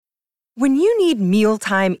When you need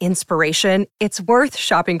mealtime inspiration, it's worth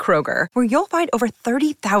shopping Kroger, where you'll find over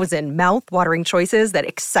 30,000 mouth-watering choices that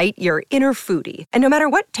excite your inner foodie. And no matter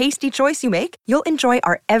what tasty choice you make, you'll enjoy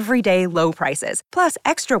our everyday low prices, plus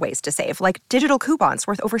extra ways to save, like digital coupons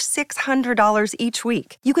worth over $600 each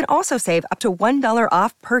week. You can also save up to $1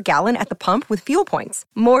 off per gallon at the pump with fuel points.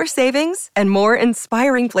 More savings and more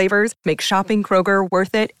inspiring flavors make shopping Kroger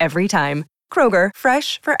worth it every time. Kroger,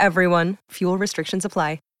 fresh for everyone. Fuel restrictions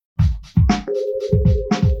apply.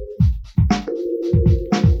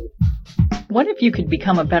 What if you could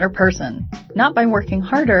become a better person? Not by working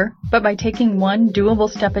harder, but by taking one doable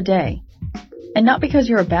step a day. And not because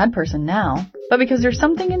you're a bad person now, but because there's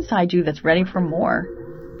something inside you that's ready for more.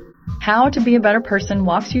 How to Be a Better Person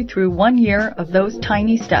walks you through 1 year of those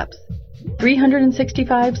tiny steps.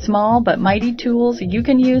 365 small but mighty tools you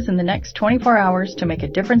can use in the next 24 hours to make a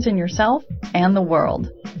difference in yourself and the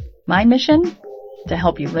world. My mission? To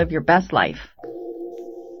help you live your best life.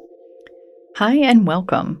 Hi and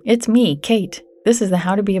welcome. It's me, Kate. This is the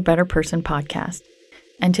How to Be a Better Person podcast.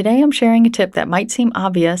 And today I'm sharing a tip that might seem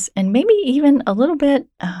obvious and maybe even a little bit,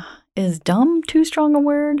 is dumb too strong a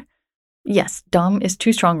word? Yes, dumb is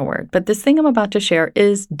too strong a word, but this thing I'm about to share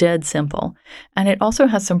is dead simple, and it also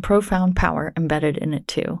has some profound power embedded in it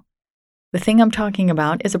too. The thing I'm talking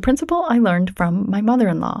about is a principle I learned from my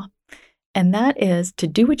mother-in-law, and that is to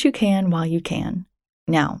do what you can while you can.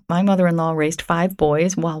 Now, my mother-in-law raised 5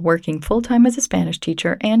 boys while working full-time as a Spanish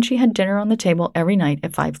teacher, and she had dinner on the table every night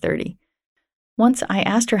at 5:30. Once I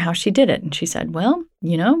asked her how she did it, and she said, well,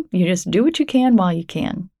 you just do what you can while you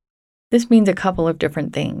can. This means a couple of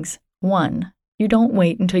different things. 1, you don't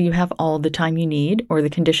wait until you have all the time you need or the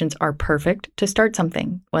conditions are perfect to start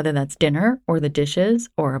something, whether that's dinner or the dishes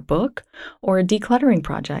or a book or a decluttering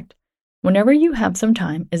project. Whenever you have some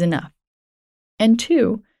time is enough. And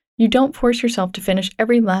 2, you don't force yourself to finish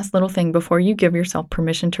every last little thing before you give yourself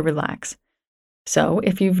permission to relax. So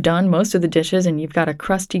if you've done most of the dishes and you've got a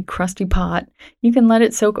crusty pot, you can let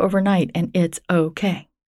it soak overnight and it's okay.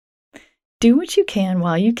 Do what you can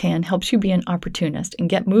while you can helps you be an opportunist and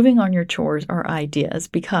get moving on your chores or ideas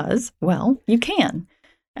because, well, you can.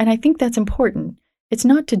 And I think that's important. It's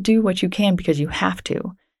not to do what you can because you have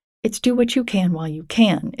to. It's do what you can while you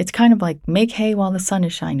can. It's kind of like make hay while the sun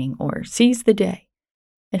is shining or seize the day.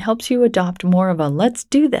 It helps you adopt more of a let's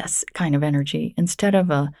do this kind of energy instead of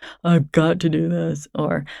a I've got to do this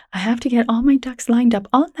or I have to get all my ducks lined up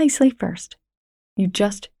all nicely first. You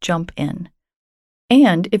just jump in.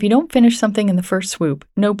 And if you don't finish something in the first swoop,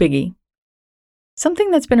 no biggie.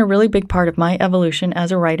 Something that's been a really big part of my evolution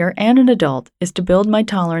as a writer and an adult is to build my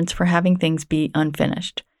tolerance for having things be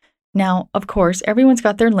unfinished. Now, of course, everyone's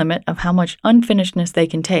got their limit of how much unfinishedness they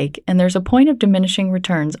can take, and there's a point of diminishing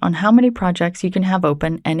returns on how many projects you can have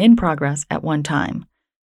open and in progress at one time.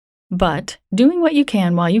 But doing what you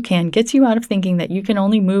can while you can gets you out of thinking that you can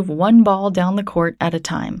only move one ball down the court at a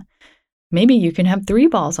time. Maybe you can have 3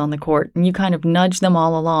 balls on the court and you kind of nudge them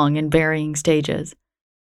all along in varying stages.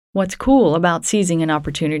 What's cool about seizing an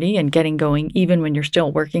opportunity and getting going even when you're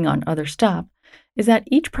still working on other stuff is that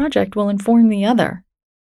each project will inform the other.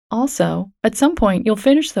 Also, at some point, you'll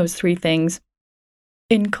finish those 3 things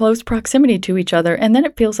in close proximity to each other, and then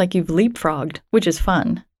it feels like you've leapfrogged, which is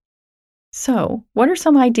fun. So, what are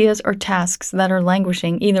some ideas or tasks that are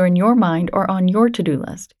languishing either in your mind or on your to-do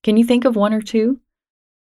list? Can you think of 1 or 2?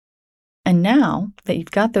 And now that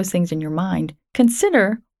you've got those things in your mind,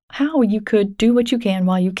 consider how you could do what you can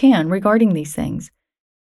while you can regarding these things.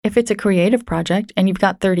 If it's a creative project and you've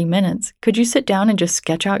got 30 minutes, could you sit down and just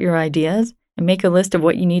sketch out your ideas? And make a list of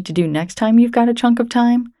what you need to do next time you've got a chunk of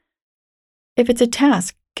time? If it's a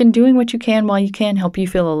task, can doing what you can while you can help you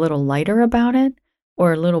feel a little lighter about it?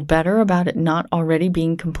 Or a little better about it not already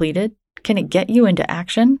being completed? Can it get you into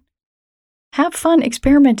action? Have fun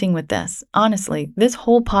experimenting with this. Honestly, this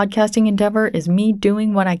whole podcasting endeavor is me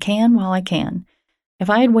doing what I can while I can. If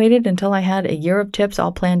I had waited until I had a year of tips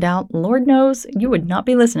all planned out, Lord knows you would not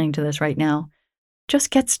be listening to this right now.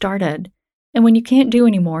 Just get started. And when you can't do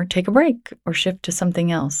anymore, take a break or shift to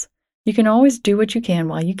something else. You can always do what you can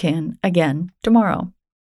while you can, again, tomorrow.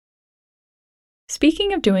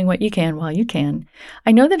 Speaking of doing what you can while you can,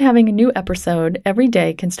 I know that having a new episode every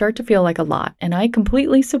day can start to feel like a lot, and I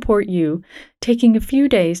completely support you taking a few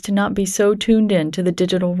days to not be so tuned in to the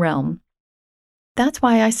digital realm. That's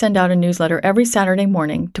why I send out a newsletter every Saturday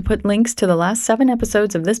morning to put links to the last 7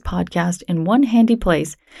 episodes of this podcast in one handy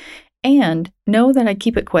place. And know that I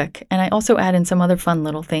keep it quick, and I also add in some other fun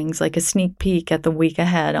little things like a sneak peek at the week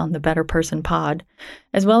ahead on the Better Person Pod,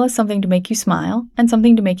 as well as something to make you smile and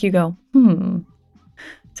something to make you go,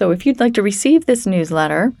 So if you'd like to receive this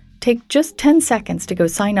newsletter, Take just 10 seconds to go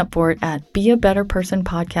sign up for it at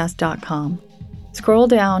beabetterpersonpodcast.com. Scroll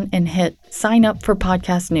down and hit Sign Up for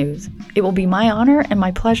Podcast News. It will be my honor and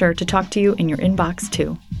my pleasure to talk to you in your inbox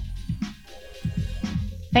too.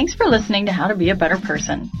 Thanks for listening to How to Be a Better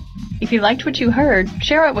Person. If you liked what you heard,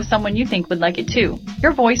 share it with someone you think would like it too.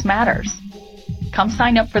 Your voice matters. Come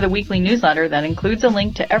sign up for the weekly newsletter that includes a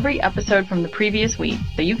link to every episode from the previous week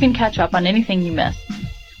so you can catch up on anything you missed.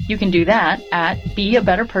 You can do that at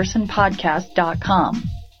beabetterpersonpodcast.com.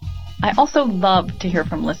 I also love to hear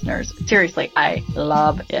from listeners. Seriously, I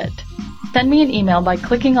love it. Send me an email by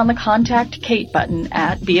clicking on the Contact Kate button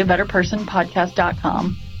at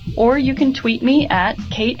beabetterpersonpodcast.com, or you can tweet me at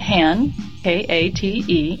Kate Han,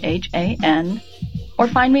 Katehan, or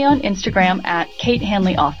find me on Instagram at Kate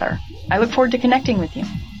Hanley Author. I look forward to connecting with you.